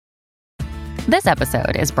This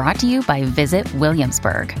episode is brought to you by Visit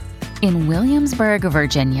Williamsburg. In Williamsburg,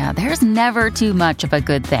 Virginia, there's never too much of a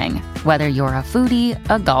good thing. Whether you're a foodie,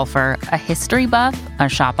 a golfer, a history buff, a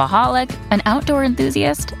shopaholic, an outdoor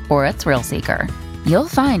enthusiast, or a thrill seeker, you'll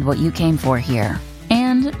find what you came for here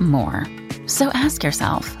and more. So ask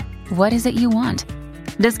yourself, what is it you want?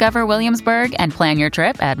 Discover Williamsburg and plan your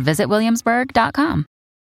trip at visitwilliamsburg.com.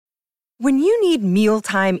 When you need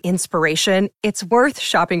mealtime inspiration, it's worth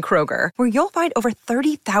shopping Kroger, where you'll find over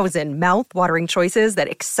 30,000 mouth-watering choices that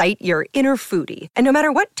excite your inner foodie. And no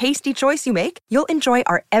matter what tasty choice you make, you'll enjoy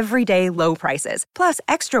our everyday low prices, plus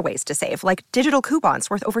extra ways to save, like digital coupons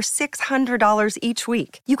worth over $600 each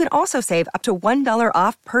week. You can also save up to $1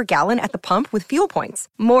 off per gallon at the pump with fuel points.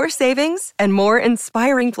 More savings and more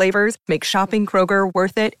inspiring flavors make shopping Kroger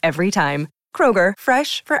worth it every time. Kroger,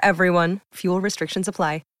 fresh for everyone. Fuel restrictions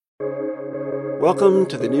apply. Welcome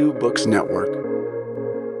to the New Books Network.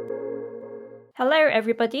 Hello,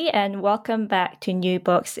 everybody, and welcome back to New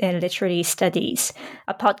Books in Literary Studies,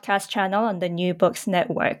 a podcast channel on the New Books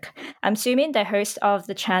Network. I'm Sumin, the host of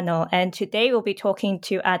the channel, and today we'll be talking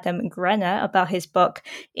to Adam Grenner about his book,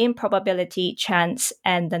 Improbability, Chance,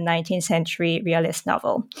 and the 19th Century Realist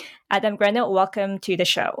Novel. Adam Grenner, welcome to the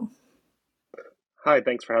show. Hi,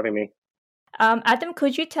 thanks for having me. Adam,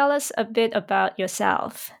 could you tell us a bit about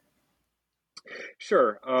yourself?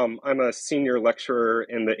 Sure. I'm a senior lecturer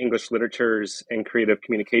in the English Literatures and Creative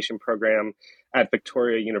Communication program at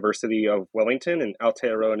Victoria University of Wellington in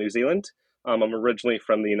Aotearoa, New Zealand. I'm originally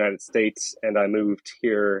from the United States, and I moved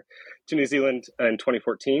here to New Zealand in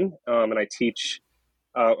 2014, and I teach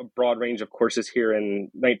a broad range of courses here in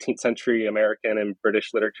 19th century American and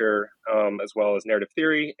British literature, as well as narrative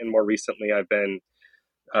theory, and more recently I've been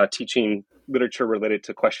teaching literature related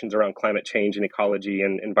to questions around climate change and ecology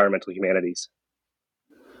and environmental humanities.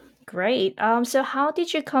 Great. So how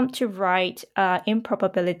did you come to write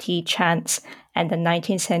Improbability, Chance, and the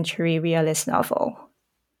 19th Century Realist Novel?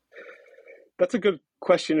 That's a good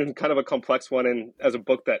question and kind of a complex one. And as a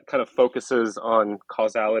book that kind of focuses on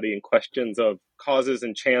causality and questions of causes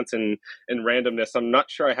and chance and randomness, I'm not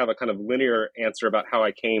sure I have a kind of linear answer about how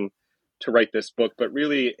I came to write this book. But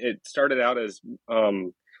really, it started out as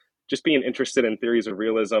just being interested in theories of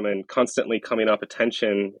realism and constantly coming up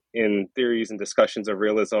attention in theories and discussions of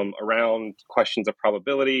realism around questions of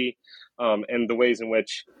probability and the ways in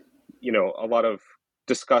which, a lot of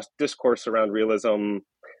discourse around realism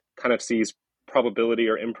kind of sees probability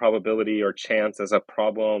or improbability or chance as a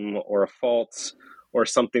problem or a fault or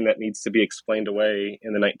something that needs to be explained away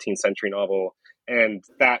in the 19th century novel. And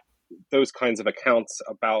those kinds of accounts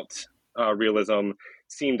about realism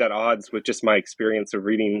seemed at odds with just my experience of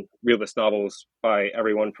reading realist novels by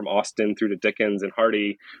everyone from Austen through to Dickens and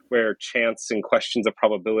Hardy, where chance and questions of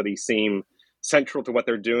probability seem central to what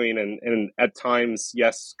they're doing and at times,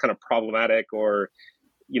 yes, kind of problematic or,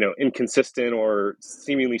 inconsistent or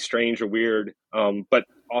seemingly strange or weird, but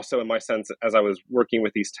also in my sense, as I was working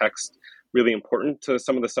with these texts, really important to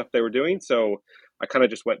some of the stuff they were doing. So I kind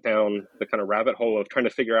of just went down the kind of rabbit hole of trying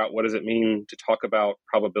to figure out what does it mean to talk about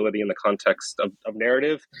probability in the context of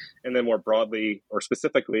narrative, and then more broadly or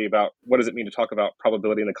specifically about what does it mean to talk about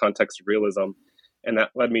probability in the context of realism. And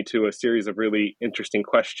that led me to a series of really interesting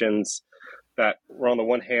questions that were on the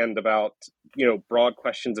one hand about, broad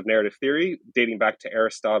questions of narrative theory dating back to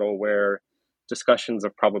Aristotle, where discussions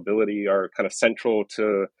of probability are kind of central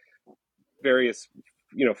to various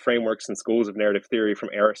frameworks and schools of narrative theory from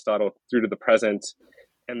Aristotle through to the present.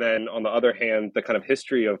 And then on the other hand, the kind of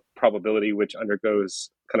history of probability, which undergoes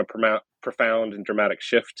kind of profound and dramatic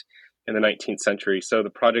shift in the 19th century. So the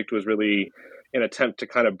project was really an attempt to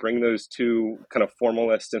kind of bring those two kind of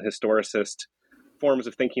formalist and historicist forms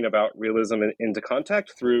of thinking about realism into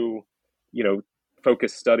contact through,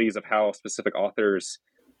 focused studies of how specific authors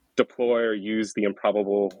deploy or use the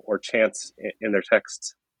improbable or chance in their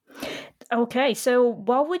texts. Okay, so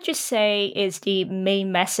what would you say is the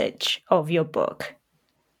main message of your book?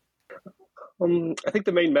 I think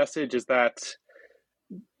the main message is that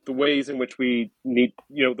the ways in which we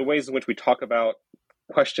talk about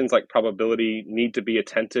questions like probability need to be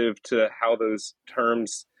attentive to how those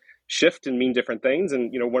terms shift and mean different things.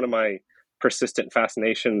 And, one of my persistent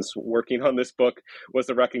fascinations working on this book was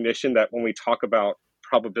the recognition that when we talk about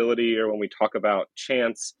probability or when we talk about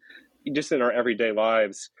chance, just in our everyday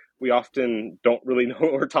lives, we often don't really know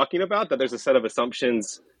what we're talking about, that there's a set of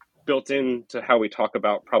assumptions built into how we talk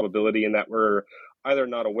about probability and that we're either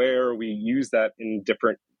not aware or we use that in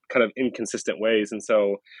different kind of inconsistent ways. And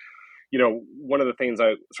so, one of the things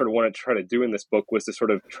I sort of wanted to try to do in this book was to sort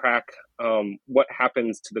of track what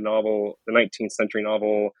happens to the novel, the 19th century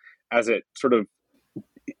novel, as it sort of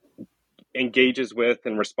engages with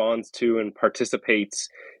and responds to and participates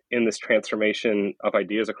in this transformation of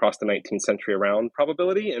ideas across the 19th century around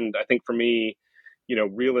probability. And I think for me,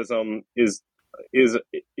 realism is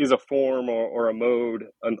a form or a mode,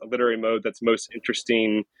 a literary mode that's most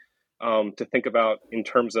interesting to think about in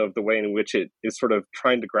terms of the way in which it is sort of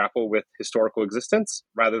trying to grapple with historical existence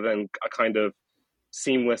rather than a kind of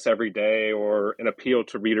seamless everyday or an appeal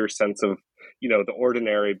to readers' sense of, the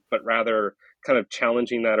ordinary, but rather kind of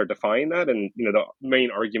challenging that or defying that. And, the main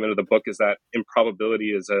argument of the book is that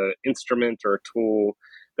improbability is an instrument or a tool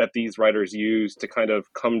that these writers use to kind of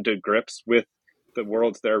come to grips with the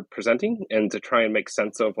worlds they're presenting and to try and make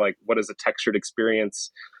sense of like, what does a textured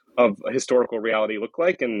experience of a historical reality look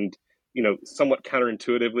like? And, somewhat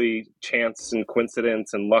counterintuitively, chance and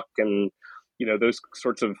coincidence and luck and, those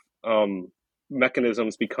sorts of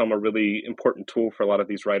mechanisms become a really important tool for a lot of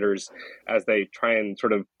these writers as they try and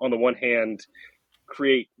sort of, on the one hand,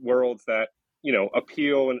 create worlds that,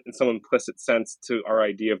 appeal in some implicit sense to our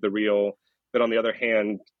idea of the real, but on the other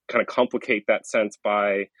hand, kind of complicate that sense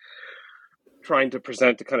by trying to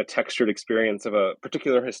present a kind of textured experience of a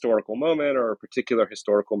particular historical moment or a particular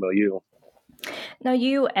historical milieu. Now,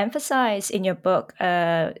 you emphasize in your book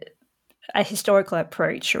a historical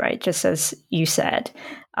approach, right? Just as you said,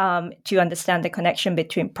 to understand the connection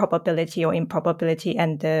between probability or improbability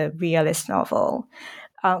and the realist novel.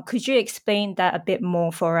 Could you explain that a bit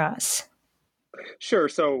more for us? Sure.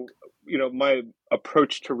 So, my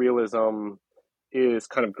approach to realism is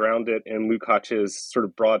kind of grounded in Lukács's sort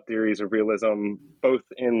of broad theories of realism, both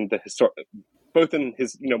in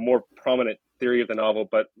his more prominent theory of the novel,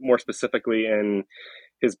 but more specifically in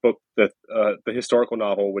his book, the historical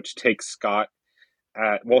novel, which takes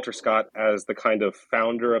Walter Scott as the kind of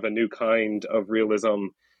founder of a new kind of realism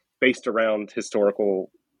based around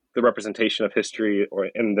the representation of history or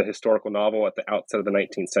in the historical novel at the outset of the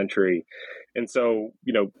 19th century. And so,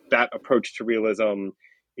 that approach to realism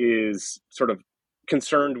is sort of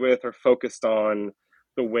concerned with or focused on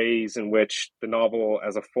the ways in which the novel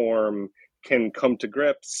as a form can come to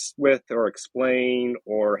grips with or explain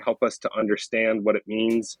or help us to understand what it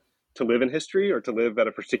means to live in history or to live at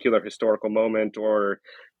a particular historical moment or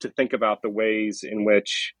to think about the ways in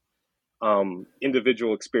which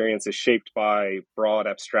individual experience is shaped by broad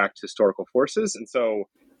abstract historical forces. And so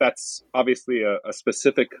that's obviously a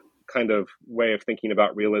specific kind of way of thinking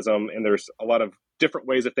about realism. And there's a lot of different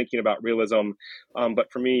ways of thinking about realism.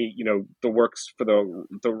 But for me, the works for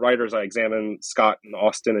the writers I examine, Scott and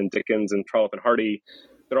Austen and Dickens and Trollope and Hardy,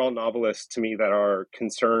 they're all novelists to me that are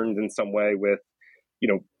concerned in some way with,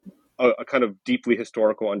 a kind of deeply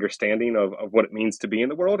historical understanding of what it means to be in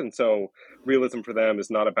the world. And so realism for them is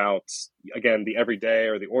not about, again, the everyday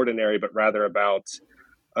or the ordinary, but rather about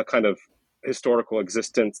a kind of historical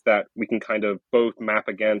existence that we can kind of both map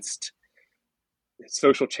against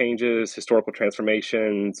social changes, historical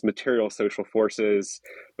transformations, material social forces,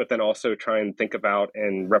 but then also try and think about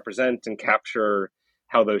and represent and capture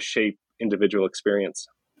how those shape individual experience.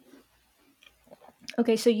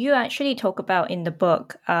 Okay, so you actually talk about in the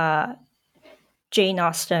book Jane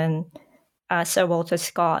Austen, Sir Walter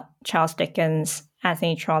Scott, Charles Dickens,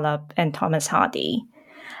 Anthony Trollope, and Thomas Hardy.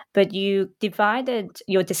 But you divided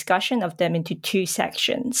your discussion of them into two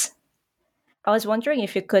sections. I was wondering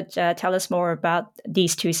if you could tell us more about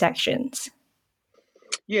these two sections.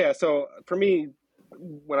 Yeah, so for me,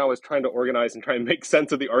 when I was trying to organize and try and make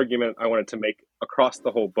sense of the argument I wanted to make across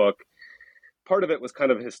the whole book, part of it was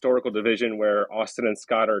kind of a historical division where Austen and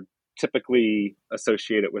Scott are typically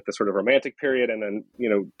associated with the sort of romantic period. And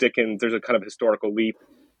then, Dickens, there's a kind of historical leap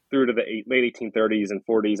through to the late 1830s and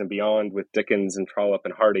 40s and beyond with Dickens and Trollope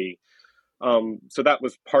and Hardy. So that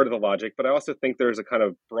was part of the logic. But I also think there's a kind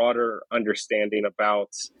of broader understanding about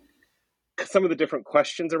some of the different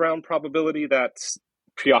questions around probability that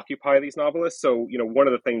preoccupy these novelists. So, one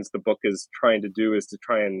of the things the book is trying to do is to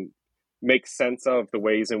try and make sense of the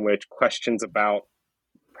ways in which questions about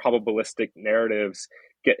probabilistic narratives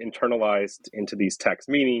get internalized into these texts,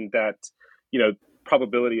 meaning that,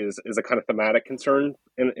 probability is a kind of thematic concern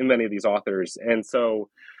in many of these authors. And so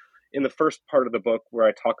in the first part of the book where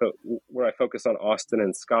I focus on Austen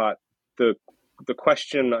and Scott, the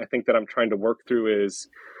question I think that I'm trying to work through is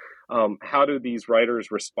how do these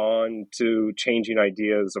writers respond to changing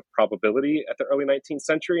ideas of probability at the early 19th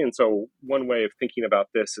century? And so one way of thinking about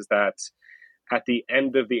this is that at the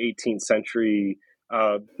end of the 18th century,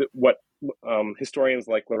 what historians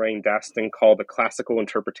like Lorraine Daston call the classical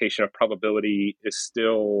interpretation of probability is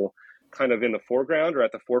still kind of in the foreground or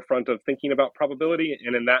at the forefront of thinking about probability.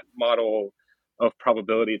 And in that model, of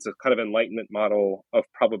probability. It's a kind of Enlightenment model of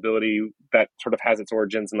probability that sort of has its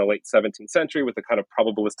origins in the late 17th century with a kind of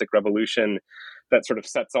probabilistic revolution that sort of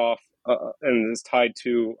sets off and is tied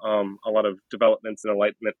to a lot of developments in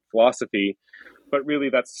Enlightenment philosophy. But really,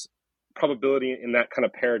 that's probability in that kind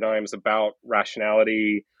of paradigm is about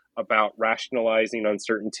rationality, about rationalizing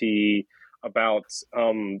uncertainty, about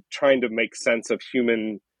trying to make sense of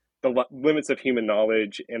the limits of human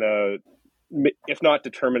knowledge in a, if not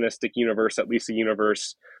deterministic universe, at least a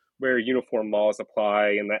universe where uniform laws apply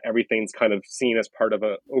and that everything's kind of seen as part of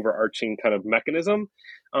an overarching kind of mechanism.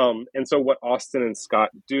 And so what Austen and Scott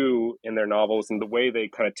do in their novels and the way they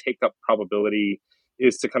kind of take up probability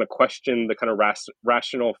is to kind of question the kind of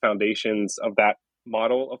rational foundations of that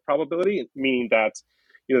model of probability, meaning that,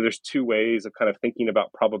 there's two ways of kind of thinking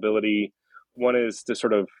about probability. One is to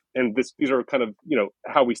sort of, and these are kind of,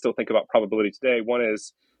 how we still think about probability today. One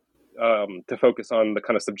is to focus on the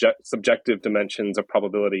kind of subjective dimensions of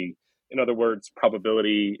probability. In other words,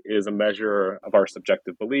 probability is a measure of our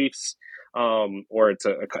subjective beliefs, or it's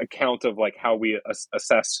a account of like how we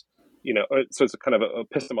assess, so it's a kind of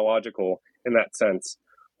epistemological in that sense.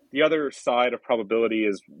 The other side of probability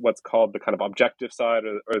is what's called the kind of objective side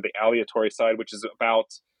or the aleatory side, which is about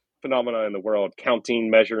phenomena in the world, counting,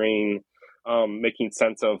 measuring, making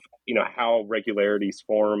sense of, how regularities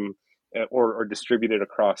form or distributed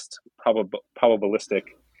across probabilistic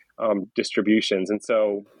distributions. And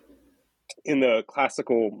so in the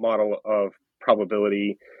classical model of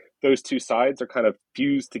probability, those two sides are kind of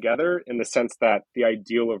fused together in the sense that the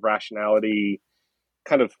ideal of rationality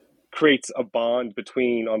kind of creates a bond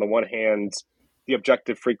between, on the one hand, the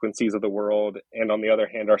objective frequencies of the world, and on the other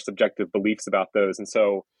hand, our subjective beliefs about those. And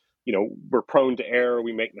so, we're prone to error,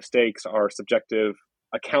 we make mistakes, our subjective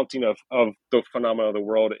accounting of the phenomena of the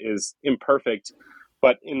world is imperfect.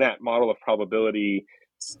 But in that model of probability,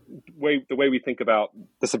 the way we think about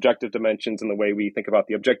the subjective dimensions and the way we think about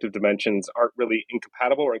the objective dimensions aren't really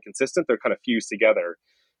incompatible or inconsistent. They're kind of fused together.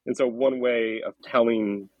 And so one way of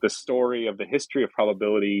telling the story of the history of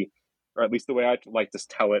probability, or at least the way I like to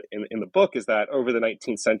tell it in the book, is that over the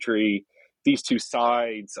 19th century, these two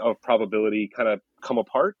sides of probability kind of come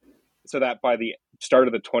apart, so that by the start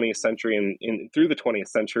of the 20th century and through the 20th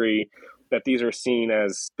century, that these are seen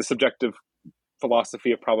as the subjective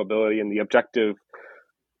philosophy of probability and the objective,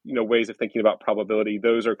 ways of thinking about probability.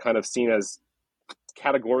 Those are kind of seen as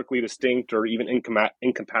categorically distinct or even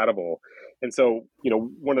incompatible. And so,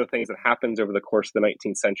 one of the things that happens over the course of the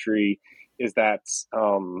 19th century is that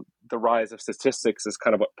the rise of statistics is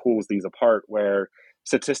kind of what pulls these apart, where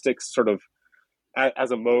statistics sort of, as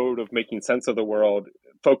a mode of making sense of the world,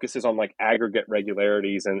 focuses on like aggregate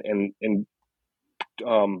regularities and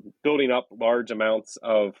building up large amounts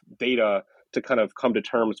of data to kind of come to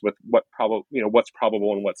terms with what's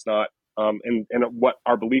probable and what's not, and what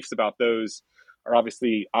our beliefs about those are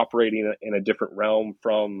obviously operating in a different realm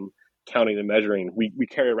from counting and measuring. We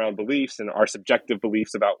carry around beliefs, and our subjective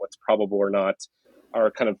beliefs about what's probable or not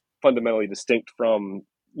are kind of fundamentally distinct from,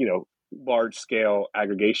 large scale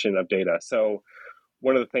aggregation of data. So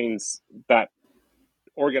one of the things that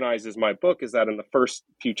organizes my book is that in the first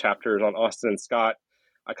few chapters on Austen and Scott,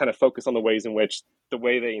 I kind of focus on the ways in which the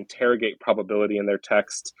way they interrogate probability in their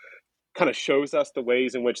text kind of shows us the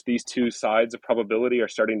ways in which these two sides of probability are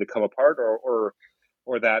starting to come apart, or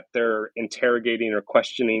that they're interrogating or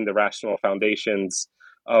questioning the rational foundations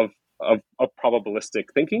of probabilistic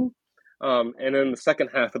thinking. And in the second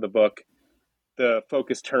half of the book, the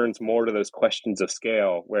focus turns more to those questions of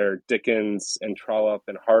scale, where Dickens and Trollope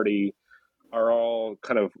and Hardy are all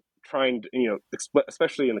kind of trying to,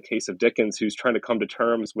 especially in the case of Dickens, who's trying to come to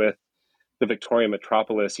terms with the Victorian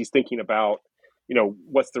metropolis. He's thinking about,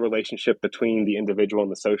 what's the relationship between the individual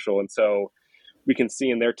and the social. And so we can see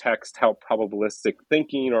in their text how probabilistic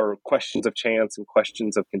thinking or questions of chance and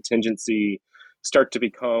questions of contingency start to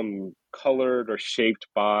become colored or shaped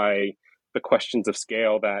by the questions of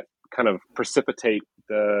scale that kind of precipitate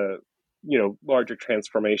the, larger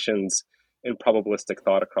transformations in probabilistic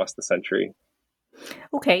thought across the century.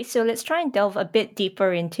 Okay, so let's try and delve a bit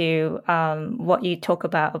deeper into what you talk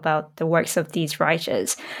about the works of these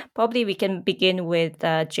writers. Probably we can begin with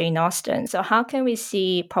Jane Austen. So how can we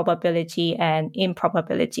see probability and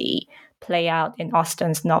improbability play out in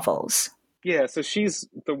Austen's novels? Yeah, so she's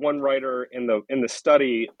the one writer in the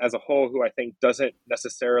study as a whole who I think doesn't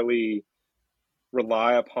necessarily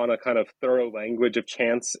rely upon a kind of thorough language of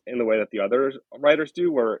chance in the way that the other writers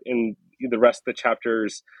do, where in the rest of the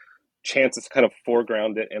chapters, chance is kind of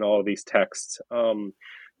foregrounded in all of these texts.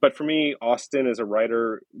 But for me, Austen is a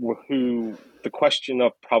writer who the question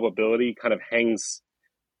of probability kind of hangs,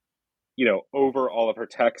 over all of her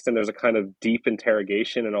text, and there's a kind of deep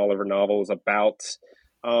interrogation in all of her novels about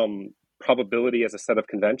probability as a set of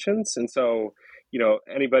conventions. And so,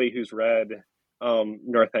 anybody who's read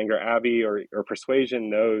Northanger Abbey or Persuasion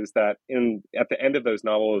knows that at the end of those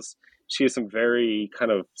novels, she has some very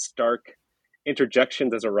kind of stark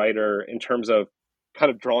interjections as a writer in terms of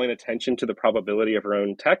kind of drawing attention to the probability of her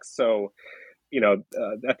own text. So,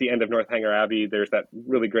 at the end of Northanger Abbey, there's that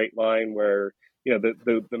really great line where,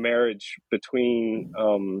 the marriage between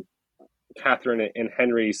Catherine and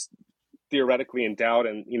Henry's theoretically in doubt.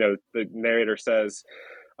 And, the narrator says,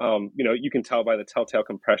 you can tell by the telltale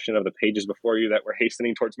compression of the pages before you that we're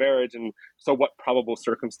hastening towards marriage. And so what probable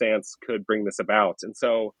circumstance could bring this about? And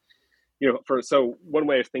so, so one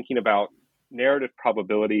way of thinking about narrative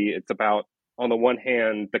probability, it's about, on the one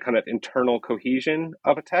hand, the kind of internal cohesion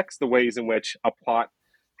of a text, the ways in which a plot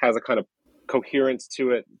has a kind of coherence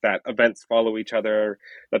to it, that events follow each other,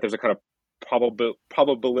 that there's a kind of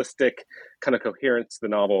probabilistic kind of coherence to the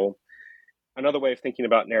novel. Another way of thinking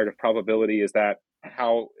about narrative probability is that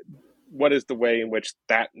what is the way in which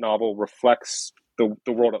that novel reflects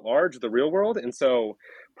the world at large, the real world. And so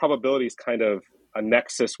probability is kind of a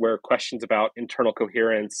nexus where questions about internal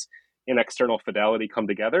coherence and external fidelity come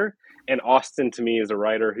together. And Austen, to me, is a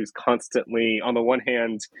writer who's constantly, on the one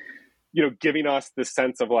hand, giving us this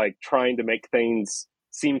sense of like trying to make things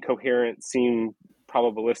seem coherent, seem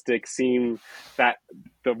probabilistic, seem that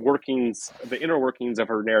the inner workings of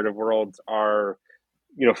her narrative worlds are,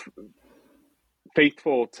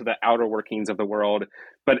 faithful to the outer workings of the world.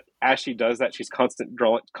 But as she does that, she's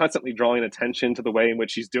constantly drawing attention to the way in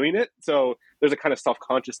which she's doing it. So there's a kind of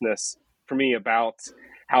self-consciousness for me about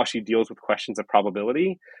how she deals with questions of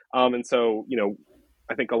probability. And so,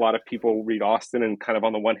 I think a lot of people read Austen and kind of,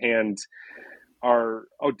 on the one hand, are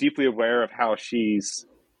deeply aware of how she's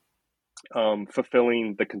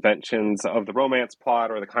fulfilling the conventions of the romance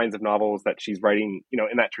plot or the kinds of novels that she's writing,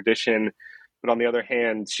 in that tradition. But on the other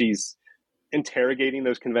hand, she's interrogating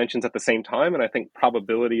those conventions at the same time. And I think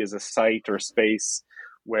probability is a site or a space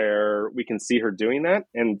where we can see her doing that.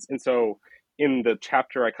 And so in the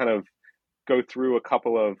chapter, I kind of go through a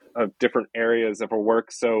couple of different areas of her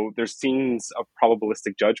work. So there's scenes of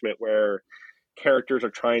probabilistic judgment where characters are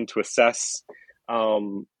trying to assess,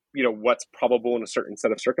 what's probable in a certain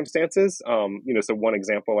set of circumstances. So one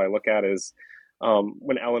example I look at is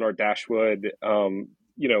when Elinor Dashwood,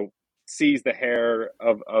 sees the hair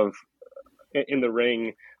of in the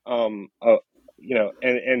ring, and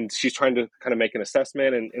she's trying to kind of make an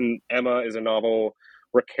assessment. And Emma is a novel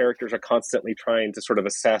where characters are constantly trying to sort of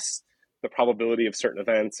assess the probability of certain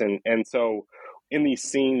events. And so in these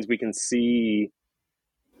scenes, we can see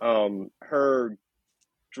her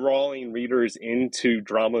drawing readers into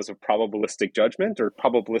dramas of probabilistic judgment or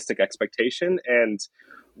probabilistic expectation. And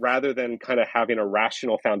rather than kind of having a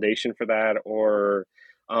rational foundation for that, or,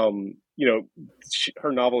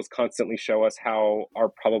 her novels constantly show us how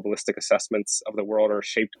our probabilistic assessments of the world are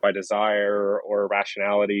shaped by desire or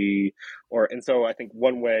rationality. And so I think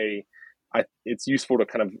one way it's useful to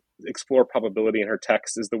kind of explore probability in her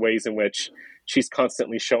text is the ways in which she's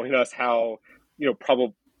constantly showing us how,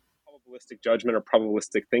 probabilistic judgment or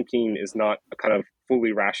probabilistic thinking is not a kind of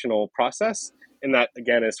fully rational process. And that,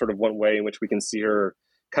 again, is sort of one way in which we can see her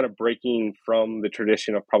kind of breaking from the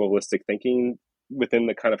tradition of probabilistic thinking within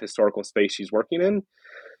the kind of historical space she's working in.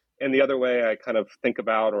 And the other way I kind of think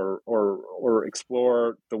about or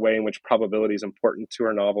explore the way in which probability is important to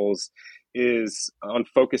her novels is on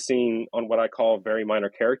focusing on what I call very minor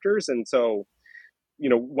characters. And so,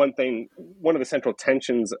 one of the central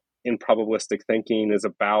tensions in probabilistic thinking is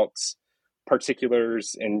about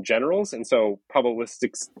particulars and generals. And so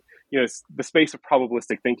probabilistics, the space of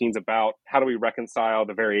probabilistic thinking is about how do we reconcile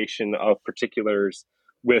the variation of particulars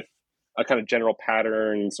with a kind of general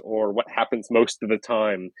patterns or what happens most of the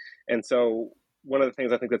time. And so one of the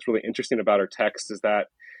things I think that's really interesting about her text is that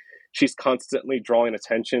she's constantly drawing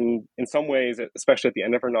attention in some ways, especially at the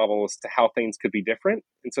end of her novels, to how things could be different.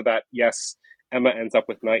 And so that, yes, Emma ends up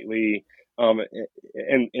with Knightley, and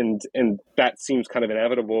that seems kind of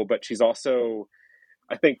inevitable, but she's also,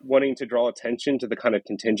 I think, wanting to draw attention to the kind of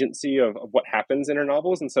contingency of what happens in her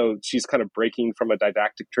novels. And so she's kind of breaking from a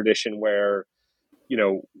didactic tradition where,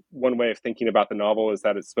 one way of thinking about the novel is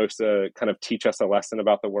that it's supposed to kind of teach us a lesson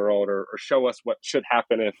about the world or show us what should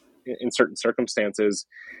happen if in certain circumstances.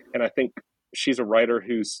 And I think she's a writer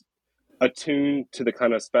who's attuned to the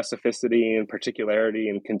kind of specificity and particularity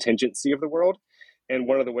and contingency of the world. And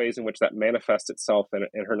one of the ways in which that manifests itself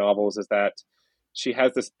in her novels is that she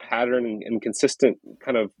has this pattern and consistent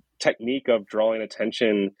kind of technique of drawing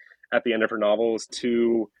attention at the end of her novels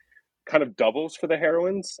to kind of doubles for the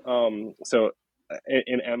heroines. So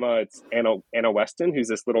in Emma, it's Anna Weston, who's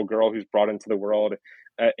this little girl who's brought into the world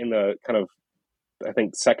in the kind of, I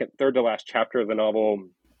think, third to last chapter of the novel.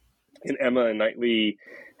 In Emma and Knightley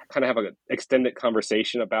kind of have an extended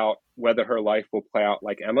conversation about whether her life will play out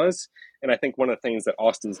like Emma's. And I think one of the things that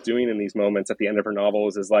Austen's doing in these moments at the end of her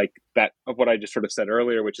novels is like that of what I just sort of said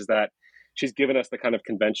earlier, which is that she's given us the kind of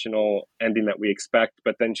conventional ending that we expect,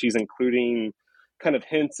 but then she's including kind of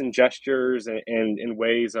hints and gestures and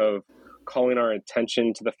ways of calling our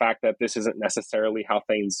attention to the fact that this isn't necessarily how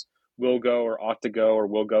things will go or ought to go or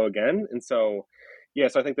will go again. And so,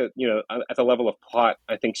 so I think that, at the level of plot,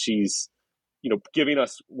 I think she's, giving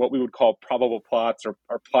us what we would call probable plots or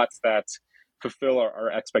plots that fulfill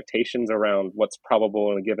our expectations around what's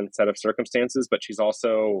probable in a given set of circumstances. But she's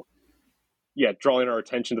also, drawing our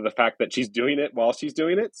attention to the fact that she's doing it while she's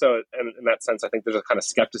doing it. So in that sense, I think there's a kind of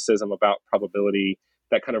skepticism about probability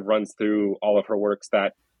that kind of runs through all of her works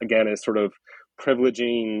that, again, is sort of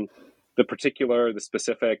privileging the particular, the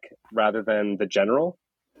specific, rather than the general.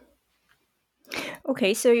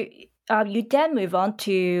 Okay, so you then move on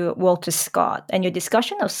to Walter Scott, and your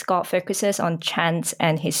discussion of Scott focuses on chance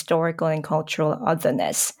and historical and cultural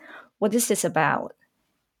otherness. What is this about?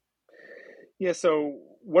 Yeah, so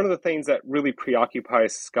one of the things that really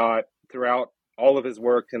preoccupies Scott throughout all of his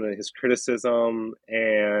work and his criticism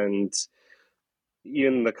and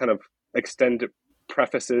even the kind of extended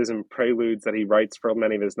prefaces and preludes that he writes for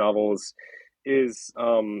many of his novels is,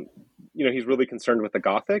 he's really concerned with the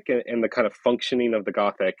Gothic and the kind of functioning of the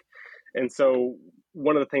Gothic. And so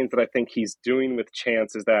one of the things that I think he's doing with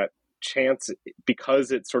chance is that chance,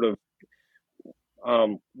 because it's sort of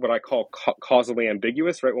what I call causally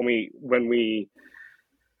ambiguous, right?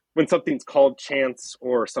 When something's called chance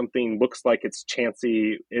or something looks like it's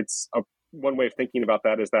chancy, one way of thinking about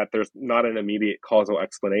that is that there's not an immediate causal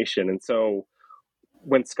explanation. And so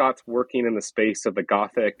when Scott's working in the space of the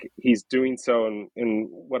Gothic, he's doing so in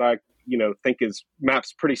what I think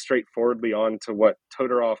maps pretty straightforwardly onto what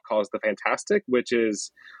Todorov calls the fantastic, which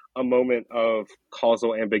is a moment of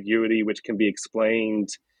causal ambiguity, which can be explained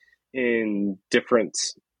in different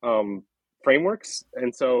frameworks.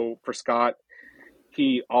 And so for Scott,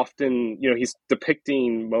 he often, he's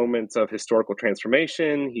depicting moments of historical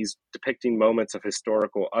transformation, he's depicting moments of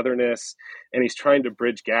historical otherness, and he's trying to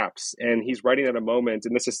bridge gaps. And he's writing at a moment,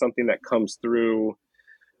 and this is something that comes through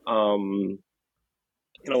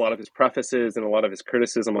in a lot of his prefaces and a lot of his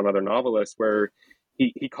criticism on other novelists, where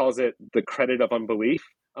he calls it the credit of unbelief,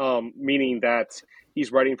 meaning that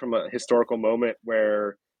he's writing from a historical moment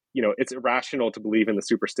where, it's irrational to believe in the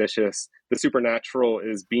superstitious. The supernatural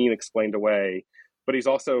is being explained away. But he's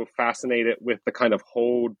also fascinated with the kind of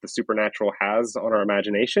hold the supernatural has on our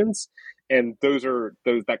imaginations. And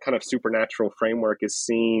that kind of supernatural framework is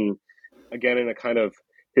seen, again, in a kind of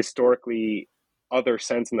historically other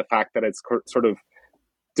sense, in the fact that it's sort of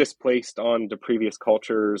displaced onto previous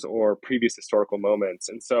cultures or previous historical moments.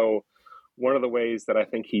 And so one of the ways that I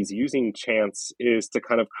think he's using chance is to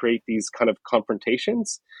kind of create these kind of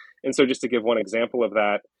confrontations. And so just to give one example of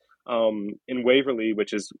that, in Waverley,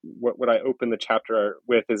 which is what I open the chapter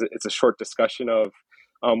with, it's a short discussion of,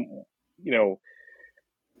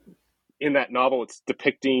 in that novel, it's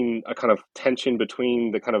depicting a kind of tension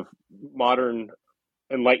between the kind of modern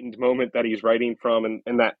enlightened moment that he's writing from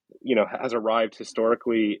and that, has arrived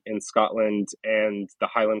historically in Scotland, and the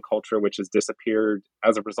Highland culture, which has disappeared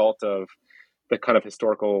as a result of the kind of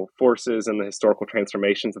historical forces and the historical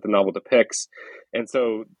transformations that the novel depicts. And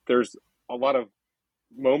so there's a lot of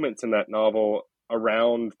moments in that novel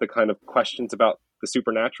around the kind of questions about the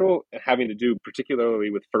supernatural, having to do particularly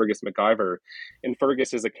with Fergus MacGyver. And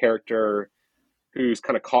Fergus is a character who's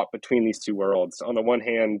kind of caught between these two worlds. On the one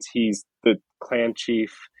hand, he's the clan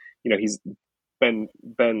chief. He's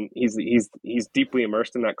he's deeply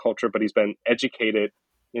immersed in that culture, but he's been educated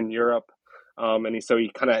in Europe, and so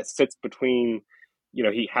he kind of sits between.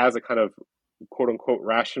 He has a kind of quote unquote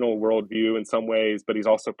rational worldview in some ways, but he's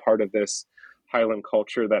also part of this Highland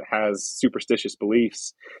culture that has superstitious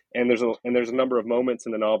beliefs. And there's a number of moments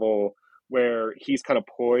in the novel where he's kind of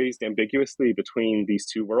poised ambiguously between these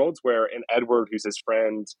two worlds, where in Edward, who's his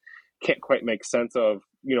friend, can't quite make sense of,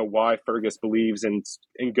 why Fergus believes in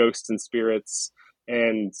ghosts and spirits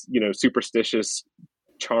and, superstitious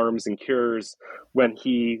charms and cures, when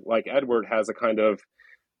he, like Edward, has a kind of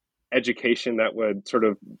education that would sort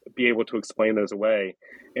of be able to explain those away.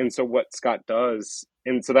 And so what Scott does,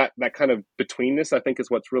 and so that kind of betweenness, I think, is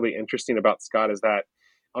what's really interesting about Scott, is that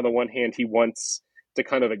on the one hand, he wants to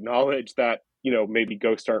kind of acknowledge that, maybe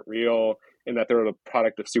ghosts aren't real and that they're a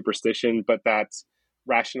product of superstition, but that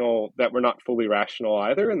rational, that we're not fully rational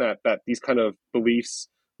either, and that these kind of beliefs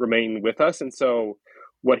remain with us. And so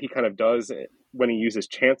what he kind of does when he uses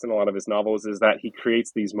chance in a lot of his novels is that he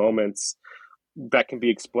creates these moments that can be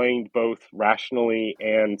explained both rationally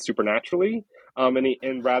and supernaturally.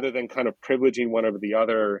 And rather than kind of privileging one over the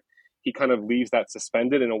other, he kind of leaves that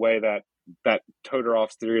suspended in a way that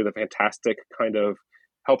Todorov's theory of the fantastic kind of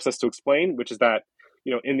helps us to explain, which is that,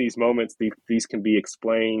 in these moments, these can be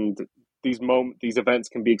explained. These events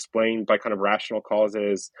can be explained by kind of rational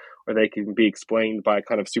causes, or they can be explained by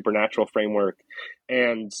kind of supernatural framework.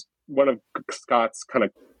 And one of Scott's kind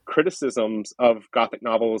of criticisms of Gothic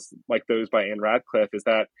novels like those by Anne Radcliffe is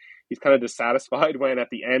that he's kind of dissatisfied when at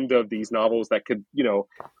the end of these novels that could,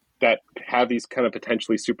 that have these kind of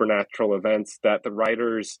potentially supernatural events, that the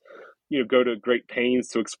writers, go to great pains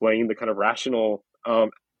to explain the kind of rational,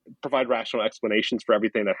 provide rational explanations for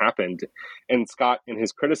everything that happened. And Scott, in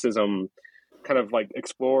his criticism, kind of like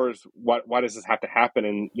explores why does this have to happen,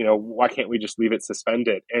 and why can't we just leave it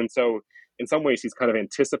suspended? And so in some ways he's kind of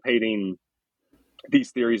anticipating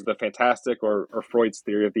these theories of the fantastic or Freud's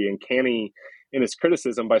theory of the uncanny in his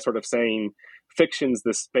criticism by sort of saying fiction's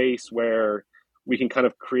the space where we can kind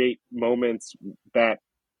of create moments that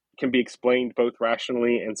can be explained both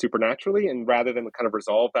rationally and supernaturally, and rather than kind of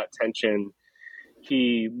resolve that tension,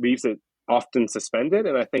 he leaves it often suspended.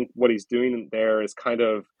 And I think what he's doing there is kind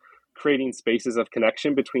of creating spaces of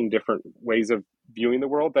connection between different ways of viewing the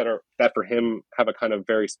world that for him have a kind of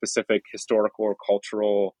very specific historical or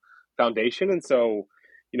cultural foundation. And so,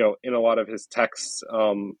 in a lot of his texts,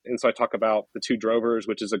 and so I talk about The Two Drovers,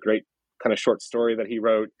 which is a great kind of short story that he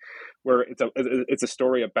wrote, where it's a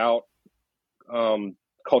story about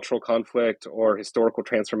cultural conflict or historical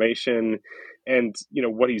transformation. And,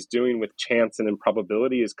 what he's doing with chance and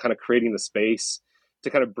improbability is kind of creating the space to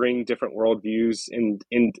kind of bring different worldviews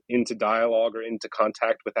into dialogue or into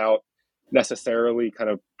contact without necessarily kind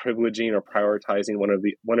of privileging or prioritizing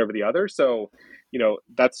one over the other. So,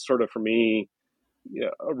 that's sort of, for me,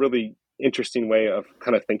 a really interesting way of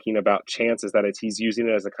kind of thinking about chance, is that he's using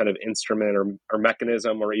it as a kind of instrument or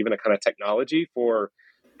mechanism or even a kind of technology for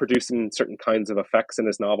producing certain kinds of effects in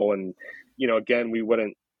his novel. And, again, we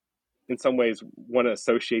wouldn't in some ways want to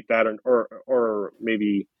associate that or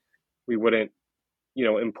maybe we wouldn't,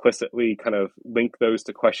 implicitly kind of link those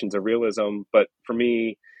to questions of realism. But for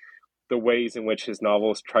me, the ways in which his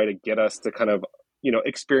novels try to get us to kind of,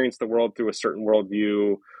 experience the world through a certain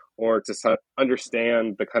worldview, or to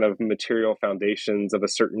understand the kind of material foundations of a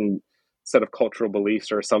certain set of cultural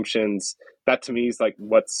beliefs or assumptions, that to me is like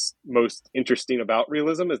what's most interesting about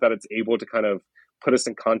realism, is that it's able to kind of put us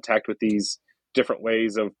in contact with these different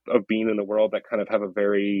ways of being in the world that kind of have a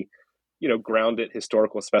very, grounded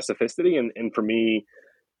historical specificity. And for me,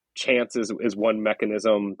 chance is one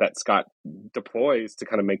mechanism that Scott deploys to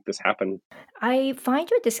kind of make this happen. I find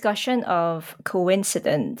your discussion of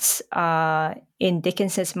coincidence in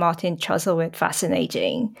Dickens's Martin Chuzzlewit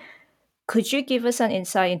fascinating. Could you give us an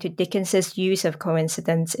insight into Dickens's use of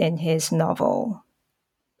coincidence in his novel?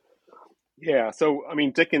 Yeah, so I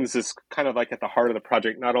mean, Dickens is kind of like at the heart of the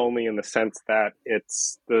project, not only in the sense that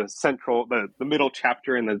it's the central, the middle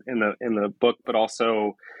chapter in the book, but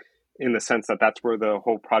also in the sense that that's where the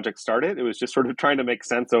whole project started. It was just sort of trying to make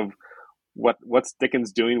sense of what's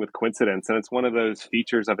Dickens doing with coincidence, and it's one of those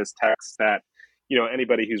features of his text that,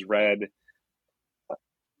 anybody who's read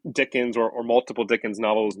Dickens or multiple Dickens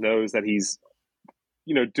novels knows that he's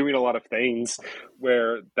doing a lot of things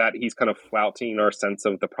where that he's kind of flouting our sense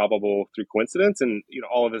of the probable through coincidence. And,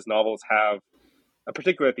 all of his novels have,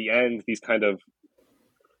 particularly at the end, these kind of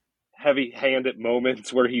heavy-handed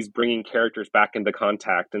moments where he's bringing characters back into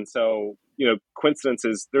contact. And so,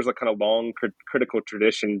 coincidences, there's a kind of long critical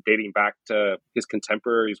tradition dating back to his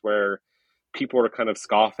contemporaries where people are kind of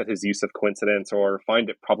scoff at his use of coincidence or find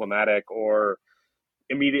it problematic or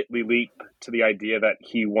immediately leap to the idea that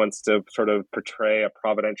he wants to sort of portray a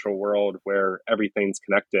providential world where everything's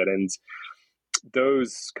connected. And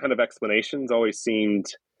those kind of explanations always seemed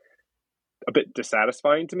a bit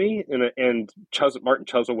dissatisfying to me. And Martin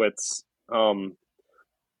Chuzzlewit's,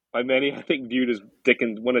 by many, I think, viewed as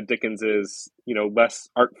one of Dickens's, less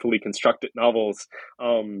artfully constructed novels.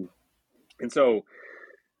 And so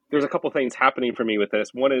there's a couple things happening for me with this.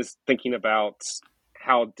 One is thinking about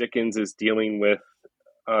how Dickens is dealing with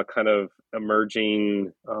kind of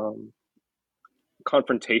emerging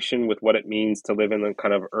confrontation with what it means to live in a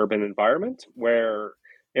kind of urban environment where,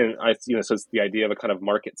 so it's the idea of a kind of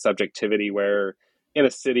market subjectivity where in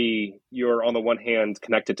a city, you're on the one hand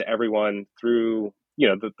connected to everyone through,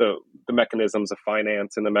 the mechanisms of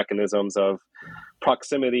finance and the mechanisms of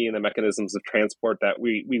proximity and the mechanisms of transport, that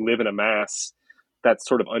we live in a mass. that's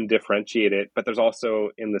sort of undifferentiated, but there's also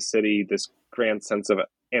in the city this grand sense of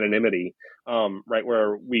anonymity, right,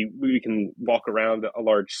 where we can walk around a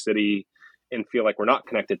large city and feel like we're not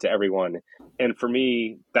connected to everyone. And for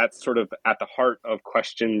me, that's sort of at the heart of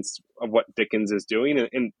questions of what Dickens is doing.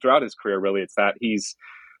 And throughout his career, really, it's that he's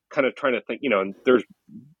kind of trying to think, and there's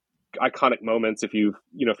iconic moments. If you've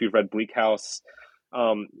read Bleak House,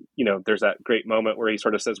 there's that great moment where he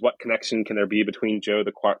sort of says, what connection can there be between Joe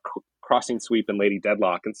the Crossing Sweep and Lady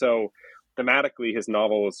Deadlock? And so thematically, his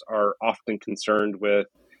novels are often concerned with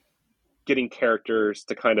getting characters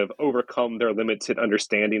to kind of overcome their limited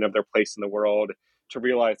understanding of their place in the world, to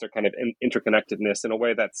realize their kind of interconnectedness in a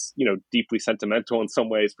way that's, deeply sentimental in some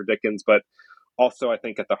ways for Dickens, but also I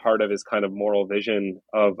think at the heart of his kind of moral vision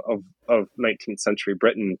of 19th century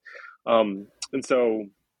Britain. And so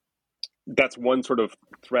that's one sort of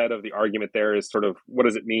thread of the argument there, is sort of what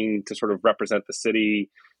does it mean to sort of represent the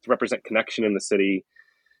city, to represent connection in the city.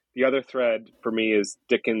 The other thread for me is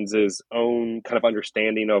Dickens's own kind of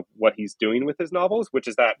understanding of what he's doing with his novels, which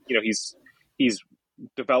is that, he's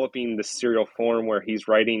developing this serial form where he's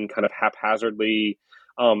writing kind of haphazardly,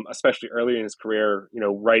 especially early in his career,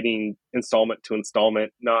 writing installment to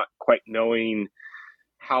installment, not quite knowing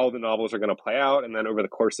how the novels are going to play out. And then over the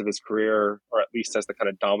course of his career, or at least as the kind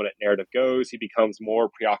of dominant narrative goes, he becomes more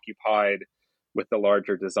preoccupied with the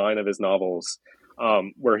larger design of his novels,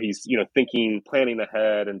 where he's, planning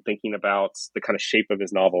ahead and thinking about the kind of shape of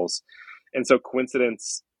his novels. And so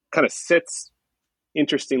Coincidence kind of sits,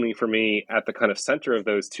 interestingly for me, at the kind of center of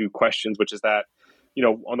those two questions, which is that,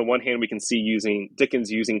 on the one hand, we can see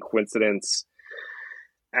Dickens using coincidence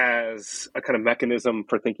as a kind of mechanism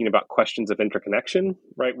for thinking about questions of interconnection,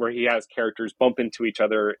 right? Where he has characters bump into each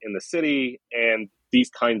other in the city, and these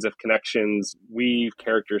kinds of connections weave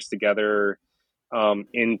characters together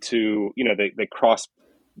into, they cross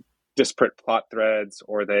disparate plot threads,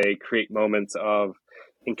 or they create moments of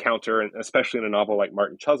encounter, and especially in a novel like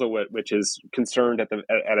Martin Chuzzlewit, which is concerned at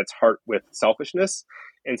its heart with selfishness.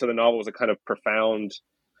 And so the novel is a kind of profound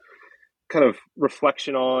kind of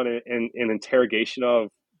reflection on and interrogation of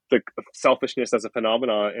the selfishness as a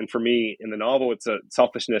phenomenon. And for me, in the novel,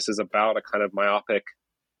 selfishness is about a kind of myopic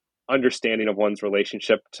understanding of one's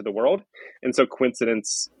relationship to the world. And so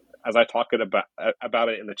Coincidence, as I talk about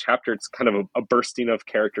it in the chapter, it's kind of a bursting of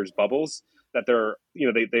characters' bubbles that they're,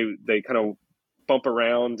 they kind of bump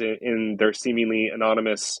around in their seemingly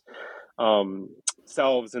anonymous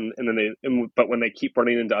selves, but when they keep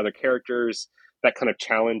running into other characters, that kind of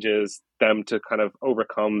challenges them to kind of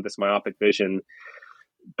overcome this myopic vision.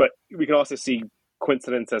 But we can also see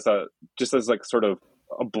Coincidence as like sort of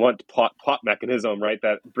a blunt plot mechanism, right?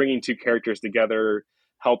 That bringing two characters together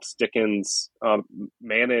helps Dickens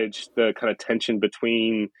manage the kind of tension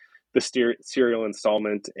between the serial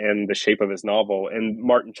installment and the shape of his novel. And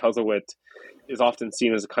Martin Chuzzlewit is often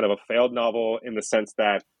seen as a kind of a failed novel, in the sense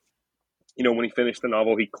that, when he finished the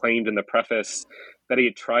novel, he claimed in the preface that he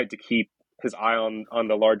had tried to keep his eye on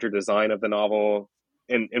the larger design of the novel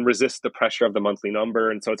and resist the pressure of the monthly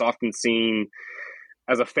number. And so it's often seen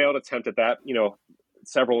as a failed attempt at that.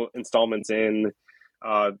 Several installments in,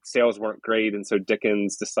 sales weren't great, and so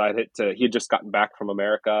Dickens decided he had just gotten back from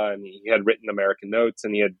America, and he had written American Notes,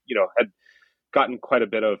 and he had gotten quite a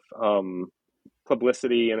bit of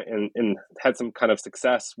publicity and had some kind of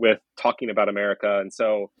success with talking about America. And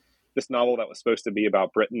so this novel that was supposed to be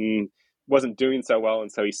about Britain wasn't doing so well,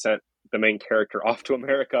 and so he sent the main character off to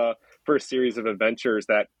America for a series of adventures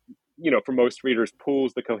that, for most readers,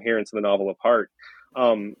 pulls the coherence of the novel apart.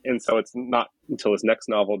 And so it's not until his next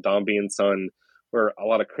novel, Dombey and Son, where a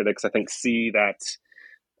lot of critics, I think, see that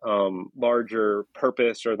larger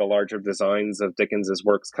purpose or the larger designs of Dickens's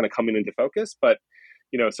works kind of coming into focus. But,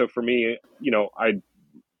 so for me,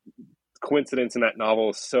 Coincidence in that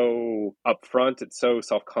novel is so upfront, it's so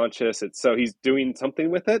self-conscious, he's doing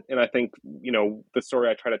something with it. And I think, the story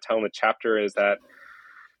I try to tell in the chapter is that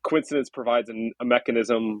Coincidence provides a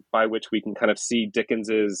mechanism by which we can kind of see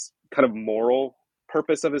Dickens's kind of moral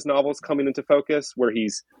purpose of his novels coming into focus, where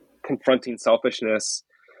he's confronting selfishness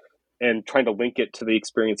and trying to link it to the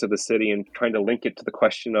experience of the city, and trying to link it to the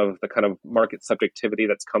question of the kind of market subjectivity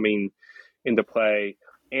that's coming into play.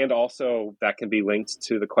 And also that can be linked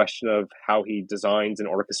to the question of how he designs and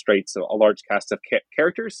orchestrates a large cast of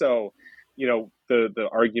characters. So, the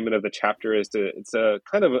argument of the chapter is it's a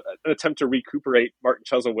kind of an attempt to recuperate Martin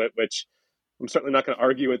Chuzzlewit, which I'm certainly not going to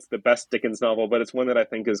argue it's the best Dickens novel, but it's one that I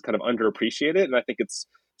think is kind of underappreciated. And I think it's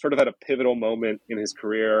sort of at a pivotal moment in his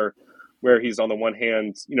career, where he's, on the one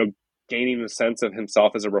hand, gaining a sense of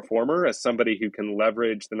himself as a reformer, as somebody who can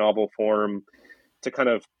leverage the novel form to kind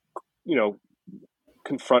of,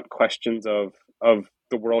 confront questions of of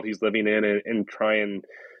the world he's living in and try and,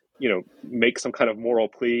 make some kind of moral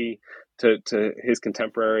plea to his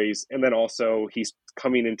contemporaries. And then also he's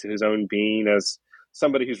coming into his own being as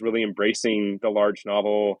somebody who's really embracing the large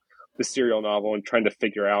novel, the serial novel, and trying to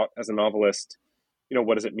figure out as a novelist,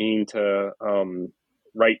 what does it mean to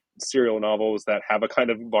write serial novels that have a kind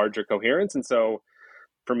of larger coherence. And so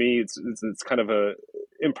for me, it's kind of a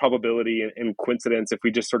improbability and coincidence. If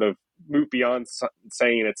we just sort of move beyond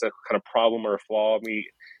saying it's a kind of problem or a flaw,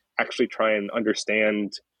 we actually try and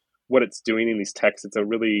understand what it's doing in these texts. It's a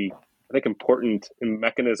really, I think, important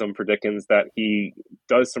mechanism for Dickens that he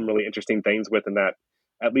does some really interesting things with, and that,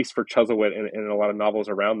 at least for Chuzzlewit and a lot of novels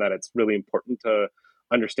around that, it's really important to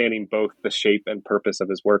understanding both the shape and purpose of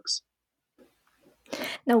his works.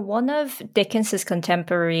 Now, one of Dickens's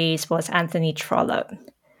contemporaries was Anthony Trollope.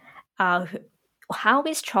 How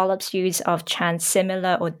is Trollope's use of chance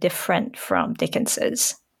similar or different from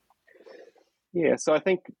Dickens's? Yeah, so I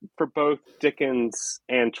think for both Dickens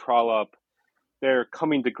and Trollope, they're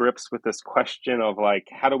coming to grips with this question of like,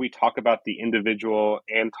 how do we talk about the individual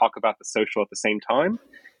and talk about the social at the same time?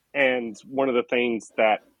 And one of the things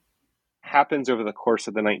that happens over the course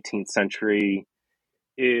of the 19th century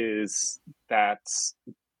is that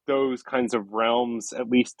those kinds of realms, at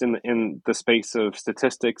least in the space of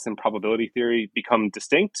statistics and probability theory, become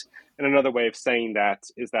distinct. And another way of saying that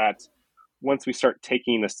is that once we start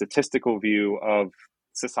taking a statistical view of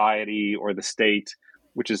society or the state,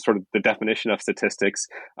 which is sort of the definition of statistics,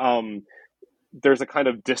 there's a kind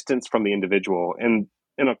of distance from the individual. And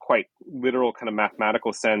in a quite literal kind of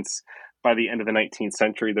mathematical sense, by the end of the 19th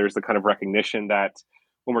century, there's the kind of recognition that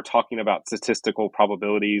when we're talking about statistical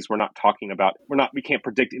probabilities, we can't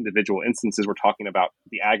predict individual instances. We're talking about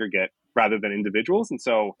the aggregate rather than individuals. And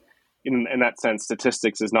so in that sense,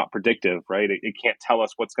 statistics is not predictive, right? It can't tell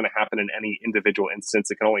us what's going to happen in any individual instance.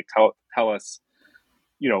 It can only tell us,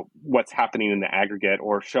 what's happening in the aggregate,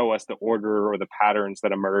 or show us the order or the patterns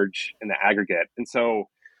that emerge in the aggregate. And so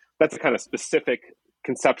that's a kind of specific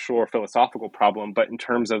conceptual or philosophical problem. But in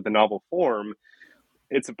terms of the novel form,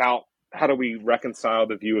 it's about how do we reconcile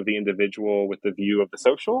the view of the individual with the view of the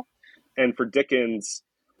social? And for Dickens,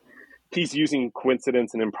 he's using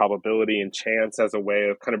coincidence and improbability and chance as a way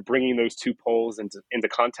of kind of bringing those two poles into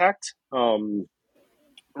contact,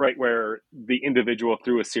 right, where the individual,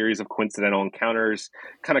 through a series of coincidental encounters,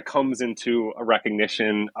 kind of comes into a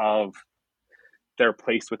recognition of their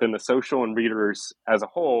place within the social, and readers as a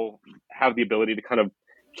whole have the ability to kind of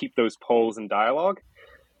keep those poles in dialogue.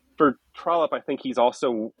 For Trollope, I think he's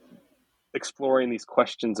also exploring these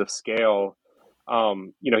questions of scale.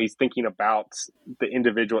 He's thinking about the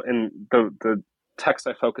individual, and the text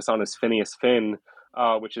I focus on is Phineas Finn,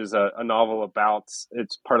 which is a novel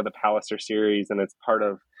it's part of the Palliser series, and it's part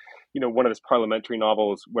of, one of his parliamentary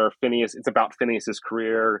novels where it's about Phineas's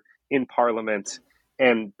career in Parliament.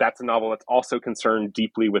 And that's a novel that's also concerned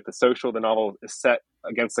deeply with the social. The novel is set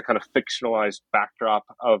against the kind of fictionalized backdrop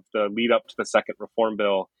of the lead up to the Second Reform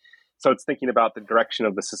Bill. So it's thinking about the direction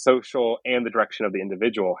of the social and the direction of the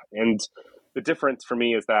individual. And the difference for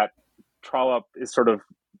me is that Trollope is sort of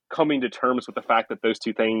coming to terms with the fact that those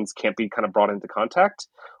two things can't be kind of brought into contact,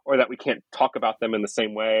 or that we can't talk about them in the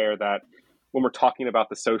same way, or that when we're talking about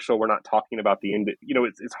the social, we're not talking about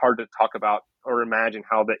it's hard to talk about or imagine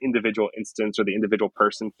how the individual instance or the individual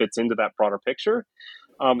person fits into that broader picture.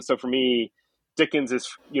 So for me, Dickens is,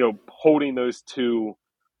 holding those two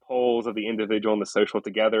poles of the individual and the social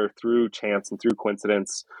together through chance and through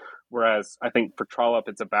coincidence. Whereas I think for Trollope,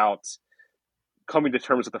 it's about coming to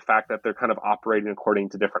terms with the fact that they're kind of operating according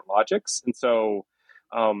to different logics. And so,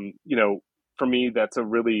 for me, that's a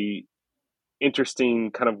really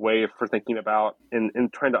interesting kind of way for thinking about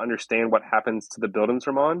and trying to understand what happens to the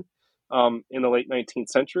Bildungsroman in the late 19th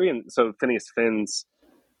century. And so Phineas Finn's,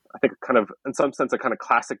 I think, kind of, in some sense, a kind of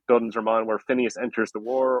classic Bildungsroman where Phineas enters the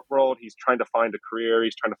world. He's trying to find a career.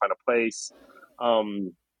 He's trying to find a place.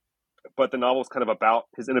 But the novel is kind of about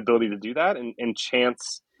his inability to do that. And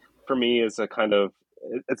chance, for me, is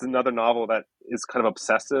it's another novel that is kind of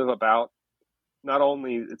obsessive about not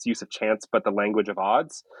only its use of chance, but the language of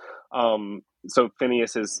odds. So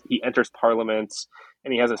Phineas he enters Parliament,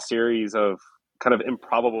 and he has a series of kind of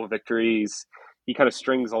improbable victories. He kind of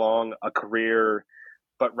strings along a career,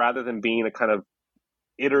 but rather than being a kind of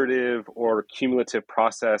iterative or cumulative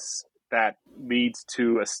process that leads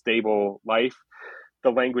to a stable life,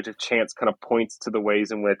 the language of chance kind of points to the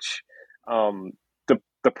ways in which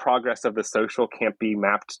the progress of the social can't be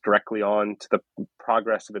mapped directly on to the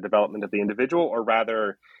progress of the development of the individual, or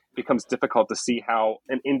rather it becomes difficult to see how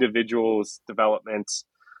an individual's development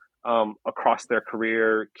across their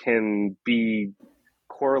career can be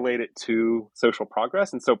correlate it to social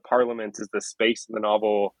progress. And so Parliament is the space in the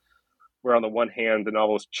novel where on the one hand, the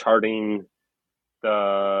novel is charting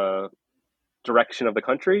the direction of the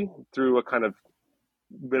country through a kind of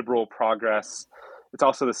liberal progress. It's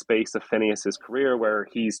also the space of Phineas's career where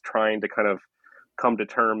he's trying to kind of come to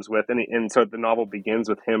terms with, and so the novel begins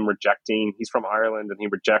with him he's from Ireland and he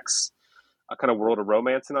rejects a kind of world of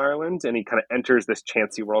romance in Ireland, and he kind of enters this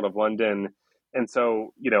chancy world of London. And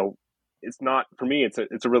so, it's not, for me, it's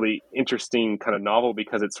a really interesting kind of novel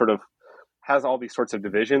because it sort of has all these sorts of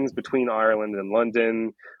divisions between Ireland and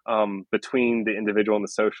London, between the individual and the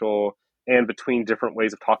social, and between different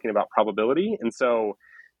ways of talking about probability. And so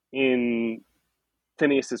in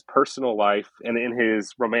Phineas's personal life and in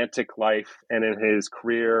his romantic life and in his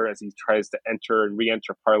career as he tries to enter and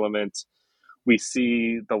re-enter Parliament, we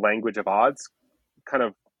see the language of odds kind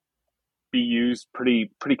of be used pretty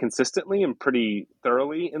consistently and pretty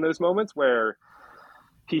thoroughly in those moments where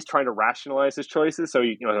he's trying to rationalize his choices. So,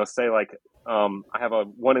 he'll say like, I have a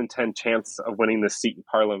 1 in 10 chance of winning this seat in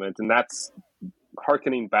Parliament. And that's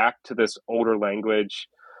hearkening back to this older language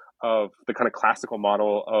of the kind of classical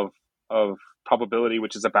model of probability,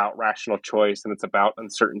 which is about rational choice, and it's about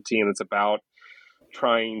uncertainty, and it's about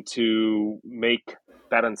trying to make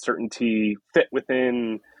that uncertainty fit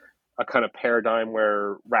within a kind of paradigm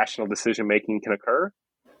where rational decision making can occur.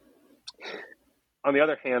 On the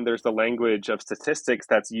other hand, there's the language of statistics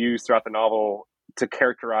that's used throughout the novel to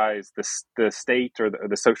characterize the state or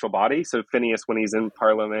the social body. So Phineas, when he's in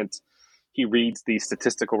Parliament, he reads these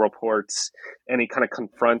statistical reports and he kind of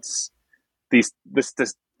confronts this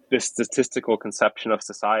statistical conception of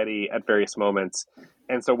society at various moments.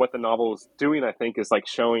 And so what the novel is doing, I think, is like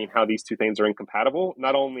showing how these two things are incompatible.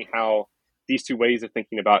 Not only how these two ways of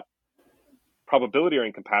thinking about probability are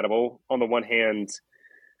incompatible, on the one hand,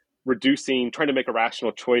 trying to make a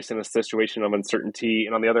rational choice in a situation of uncertainty,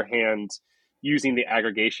 and on the other hand, using the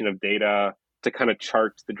aggregation of data to kind of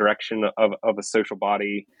chart the direction of a social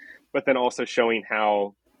body, but then also showing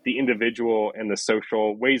how the individual and the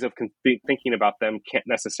social ways of thinking about them can't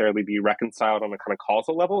necessarily be reconciled on a kind of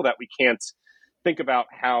causal level, that we can't think about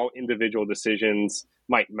how individual decisions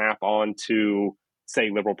might map on to, say,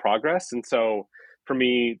 liberal progress. And so for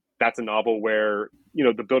me, that's a novel where,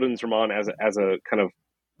 the Bildungsroman as a kind of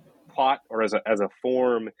plot or as a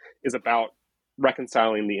form is about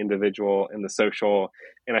reconciling the individual and the social.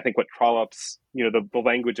 And I think what Trollope's, the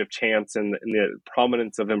language of chance and the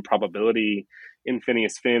prominence of improbability in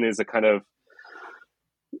Phineas Finn is a kind of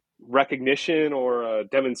recognition or a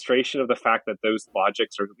demonstration of the fact that those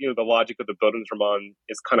logics, or the logic of the Bildungsroman,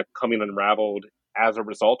 is kind of coming unraveled as a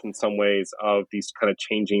result in some ways of these kind of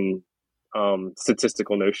changing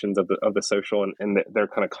statistical notions of the social and their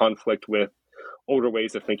kind of conflict with older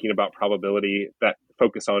ways of thinking about probability that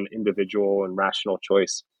focus on individual and rational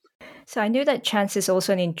choice. So I know that chance is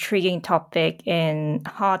also an intriguing topic in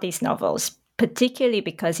Hardy's novels, particularly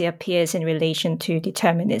because it appears in relation to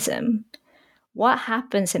determinism. What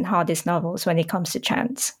happens in Hardy's novels when it comes to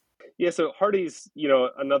chance? Yeah, so Hardy's,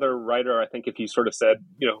 another writer, I think if you sort of said,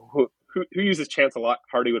 who uses chance a lot,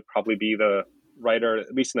 Hardy would probably be the writer,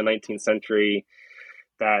 at least in the 19th century,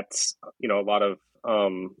 that, a lot of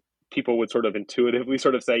people would sort of intuitively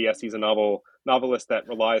sort of say, yes, he's a novelist that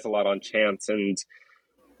relies a lot on chance. And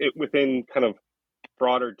within kind of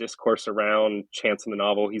broader discourse around chance in the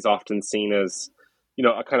novel, he's often seen as,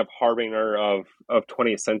 a kind of harbinger of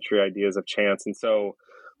 20th century ideas of chance. And so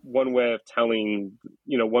one way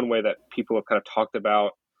that people have kind of talked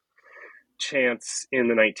about chance in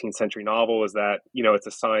the 19th century novel is that, it's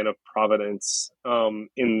a sign of providence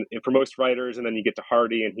for most writers. And then you get to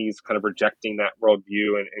Hardy and he's kind of rejecting that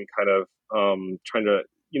worldview and kind of trying to,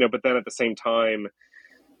 but then at the same time,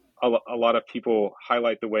 a lot of people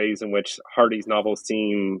highlight the ways in which Hardy's novels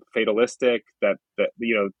seem fatalistic, that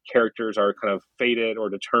characters are kind of fated or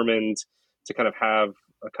determined to kind of have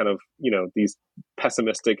a kind of, these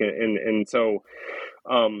pessimistic and so,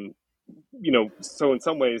 so in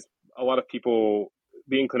some ways, a lot of people,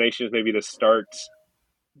 the inclination is maybe to start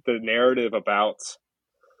the narrative about,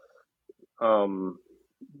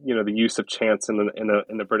 the use of chance in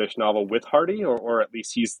the British novel with Hardy, or at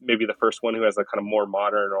least he's maybe the first one who has a kind of more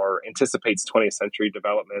modern or anticipates 20th century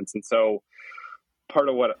developments. And so part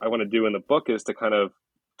of what I want to do in the book is to kind of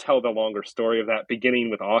tell the longer story of that, beginning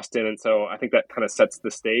with Austen. And so I think that kind of sets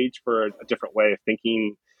the stage for a different way of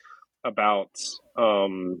thinking about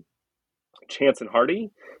chance and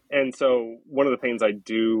Hardy. And so one of the things I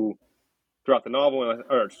do throughout the novel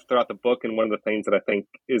or throughout the book, and one of the things that I think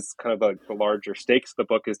is kind of like the larger stakes of the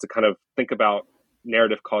book, is to kind of think about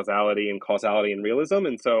narrative causality and realism.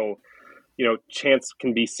 And so, chance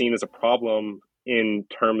can be seen as a problem in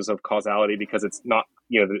terms of causality because it's not,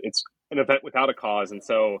 it's an event without a cause. And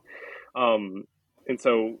so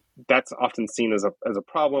that's often seen as a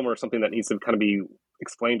problem or something that needs to kind of be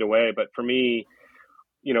explained away. But for me,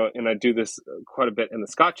 and I do this quite a bit in the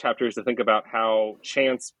Scott chapters, to think about how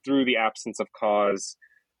chance through the absence of cause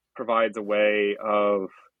provides a way of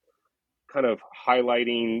kind of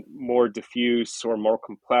highlighting more diffuse or more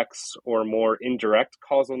complex or more indirect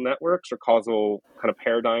causal networks or causal kind of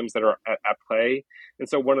paradigms that are at play. And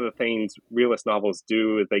so one of the things realist novels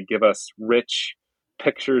do is they give us rich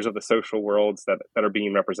pictures of the social worlds that are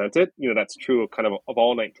being represented. That's true of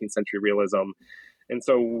all 19th century realism. And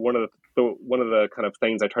so one of the kind of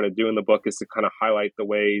things I try to do in the book is to kind of highlight the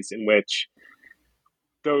ways in which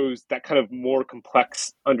that kind of more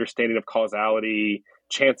complex understanding of causality,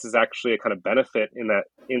 chance is actually a kind of benefit in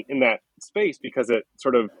that space, because it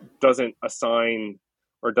sort of doesn't assign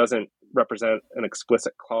or doesn't represent an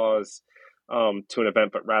explicit cause to an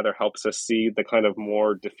event, but rather helps us see the kind of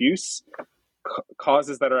more diffuse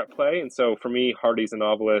causes that are at play. And so for me, Hardy's a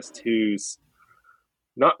novelist who's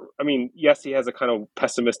not, yes, he has a kind of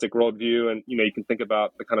pessimistic worldview, and, you can think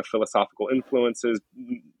about the kind of philosophical influences,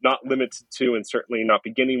 not limited to, and certainly not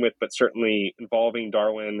beginning with, but certainly involving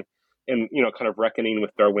Darwin and, kind of reckoning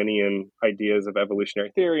with Darwinian ideas of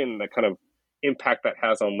evolutionary theory and the kind of impact that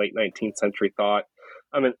has on late 19th century thought.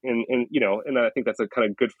 And I think that's a kind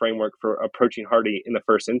of good framework for approaching Hardy in the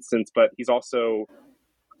first instance, but he's also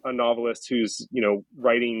a novelist who's,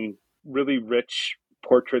 writing really rich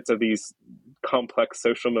portraits of these complex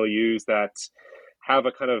social milieus that have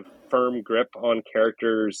a kind of firm grip on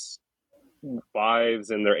characters' lives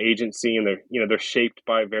and their agency, and they're shaped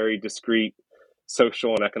by very discrete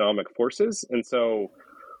social and economic forces. And so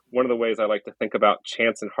one of the ways I like to think about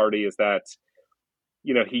chance and Hardy is that,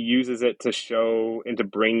 he uses it to show and to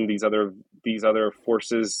bring these other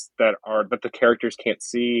forces that the characters can't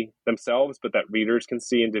see themselves, but that readers can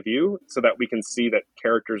see into view, so that we can see that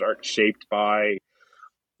characters aren't shaped by,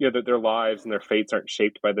 that their lives and their fates aren't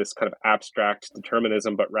shaped by this kind of abstract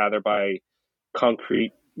determinism, but rather by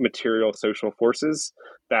concrete material social forces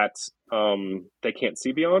that they can't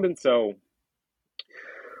see beyond. And so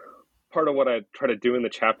part of what I try to do in the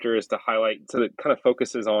chapter is to highlight, so it kind of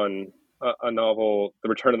focuses on a novel, The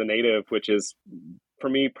Return of the Native, which is, for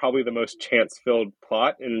me, probably the most chance-filled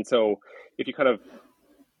plot. And so if you kind of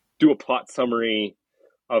do a plot summary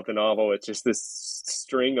of the novel, it's just this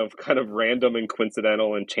string of kind of random and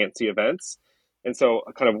coincidental and chancy events. And so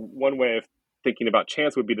kind of one way of thinking about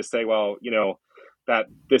chance would be to say, well, that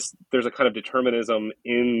there's a kind of determinism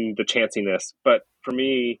in the chanciness. But for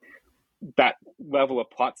me, that level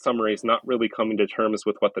of plot summary is not really coming to terms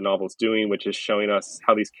with what the novel's doing, which is showing us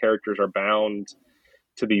how these characters are bound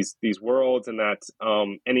to these worlds, and that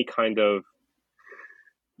any kind of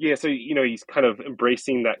so he's kind of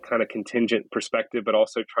embracing that kind of contingent perspective, but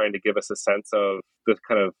also trying to give us a sense of the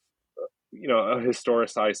kind of a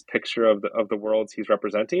historicized picture of the worlds he's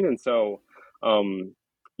representing. And so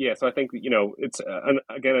so I think it's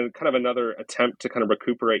again kind of another attempt to kind of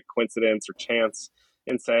recuperate coincidence or chance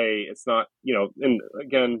and say it's not, and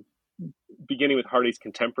again, beginning with Hardy's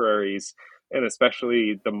contemporaries, and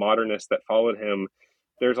especially the modernists that followed him,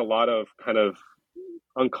 there's a lot of kind of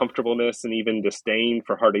uncomfortableness and even disdain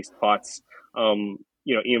for Hardy's plots.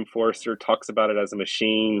 Ian Forster talks about it as a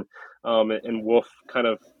machine, and Woolf,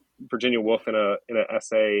 Virginia Woolf, in an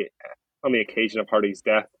essay on the occasion of Hardy's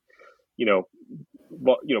death,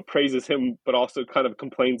 praises him, but also kind of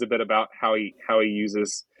complains a bit about how he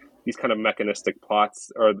uses these kind of mechanistic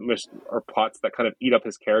plots or plots that kind of eat up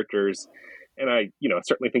his characters. And I,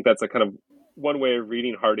 certainly think that's a kind of one way of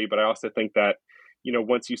reading Hardy, but I also think that,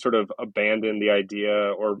 once you sort of abandon the idea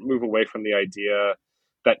or move away from the idea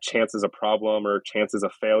that chance is a problem or chance is a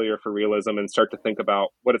failure for realism, and start to think about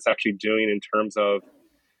what it's actually doing in terms of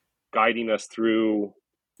guiding us through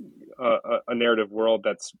a narrative world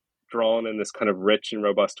that's drawn in this kind of rich and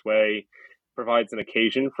robust way, provides an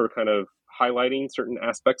occasion for kind of highlighting certain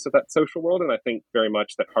aspects of that social world. And I think very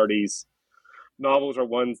much that Hardy's novels are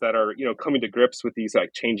ones that are, coming to grips with these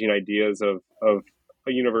like changing ideas of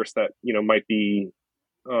a universe that, might be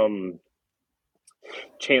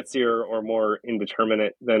chancier or more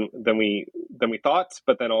indeterminate than we thought,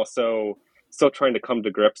 but then also still trying to come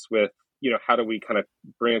to grips with, how do we kind of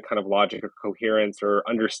bring a kind of logic or coherence or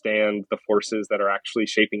understand the forces that are actually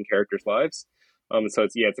shaping characters' lives. So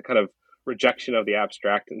it's a kind of rejection of the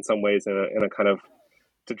abstract in some ways, and a kind of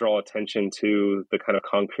to draw attention to the kind of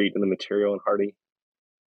concrete and the material in Hardy.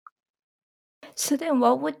 So then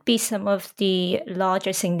what would be some of the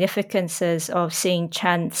larger significances of seeing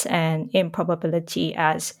chance and improbability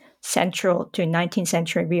as central to 19th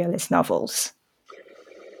century realist novels?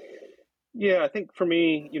 Yeah, I think for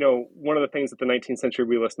me, one of the things that the 19th century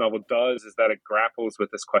realist novel does is that it grapples with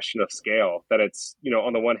this question of scale. That it's,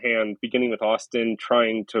 on the one hand, beginning with Austen,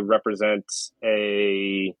 trying to represent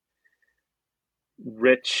a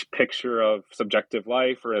rich picture of subjective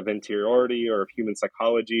life or of interiority or of human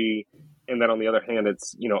psychology. And then on the other hand,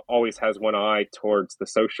 it's, always has one eye towards the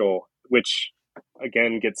social, which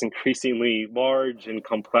again gets increasingly large and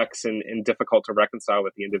complex and difficult to reconcile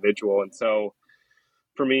with the individual. And so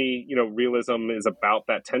for me, realism is about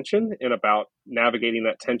that tension and about navigating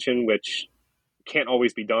that tension, which can't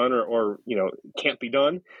always be done or can't be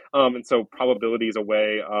done. And so probability is a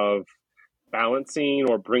way of balancing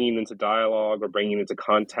or bringing into dialogue or bringing into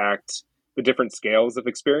contact the different scales of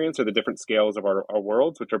experience or the different scales of our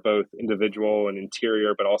worlds, which are both individual and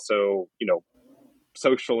interior, but also,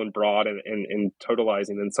 social and broad and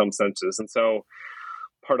totalizing in some senses. And so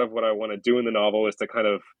part of what I want to do in the novel is to kind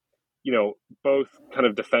of, both kind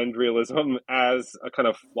of defend realism as a kind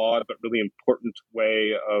of flawed but really important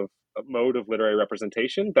way of a mode of literary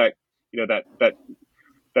representation that, that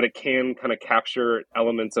it can kind of capture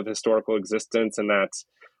elements of historical existence and that,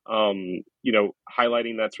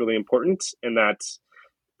 highlighting that's really important. And that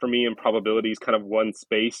for me, improbability is kind of one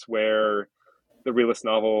space where the realist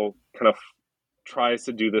novel kind of tries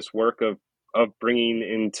to do this work of bringing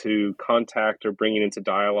into contact or bringing into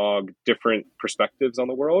dialogue different perspectives on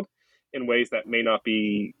the world in ways that may not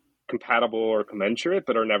be compatible or commensurate,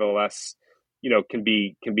 but are nevertheless, can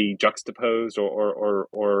be juxtaposed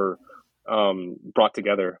or brought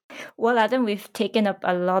together. Well, Adam, we've taken up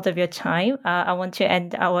a lot of your time. I want to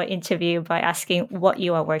end our interview by asking what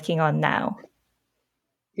you are working on now.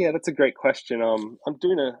 Yeah, that's a great question. I'm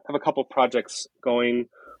have a couple projects going.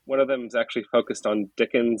 One of them is actually focused on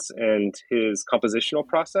Dickens and his compositional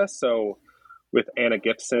process. So with Anna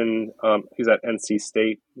Gibson, who's at NC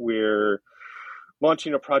State, we're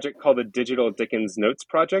launching a project called the Digital Dickens Notes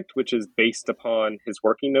Project, which is based upon his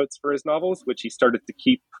working notes for his novels, which he started to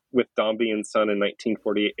keep with Dombey and Son in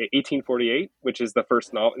 1848, which is the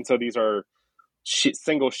first novel. And so these are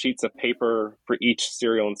single sheets of paper for each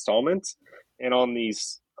serial installment. And on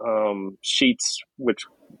these sheets, which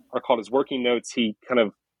are called his working notes, he kind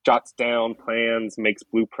of jots down plans, makes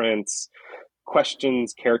blueprints,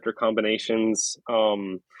 questions, character combinations,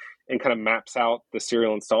 and kind of maps out the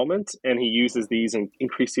serial installment. And he uses these in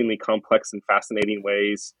increasingly complex and fascinating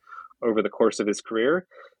ways over the course of his career.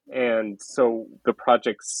 And so the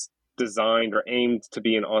project's designed or aimed to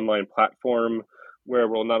be an online platform where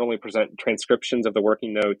we'll not only present transcriptions of the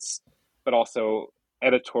working notes, but also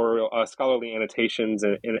editorial, scholarly annotations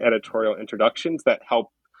and editorial introductions that help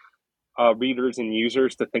readers and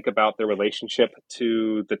users to think about their relationship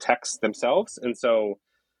to the texts themselves. And so,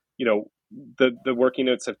 the working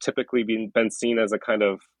notes have typically been seen as a kind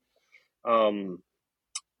of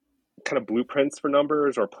blueprints for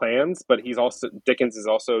numbers or plans, but Dickens is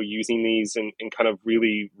also using these in kind of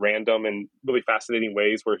really random and really fascinating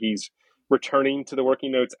ways where he's returning to the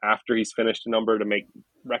working notes after he's finished a number to make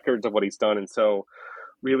records of what he's done. And so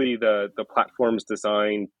really the platform's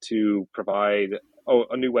designed to provide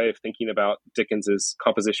a new way of thinking about Dickens's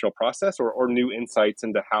compositional process or new insights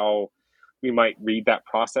into how we might read that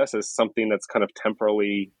process as something that's kind of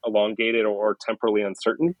temporally elongated or temporally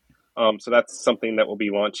uncertain. So that's something that we'll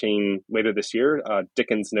be launching later this year,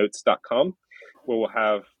 dickensnotes.com, where we'll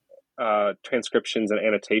have transcriptions and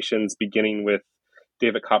annotations beginning with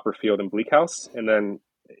David Copperfield and Bleak House, and then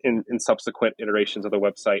in subsequent iterations of the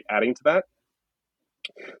website adding to that.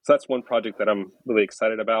 So that's one project that I'm really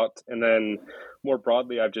excited about. And then more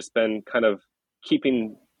broadly, I've just been kind of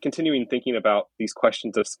continuing thinking about these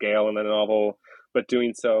questions of scale in the novel, but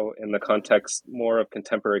doing so in the context more of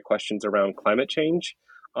contemporary questions around climate change.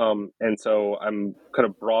 And so I'm kind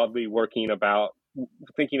of broadly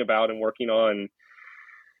thinking about and working on,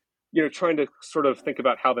 trying to sort of think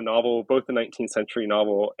about how the novel, both the 19th century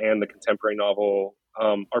novel and the contemporary novel,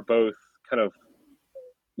 are both kind of,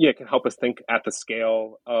 can help us think at the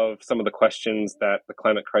scale of some of the questions that the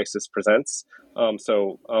climate crisis presents.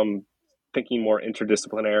 So thinking more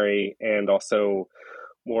interdisciplinary and also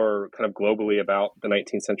more kind of globally about the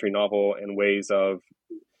 19th century novel and ways of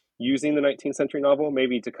using the 19th century novel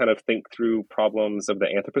maybe to kind of think through problems of the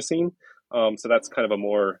Anthropocene. So that's kind of a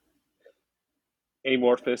more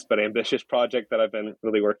amorphous but ambitious project that I've been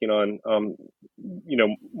really working on,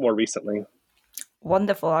 more recently.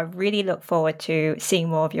 Wonderful. I really look forward to seeing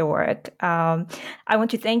more of your work. I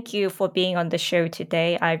want to thank you for being on the show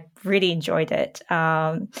today. I really enjoyed it.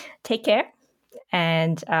 Take care.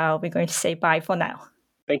 And we're going to say bye for now.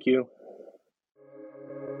 Thank you.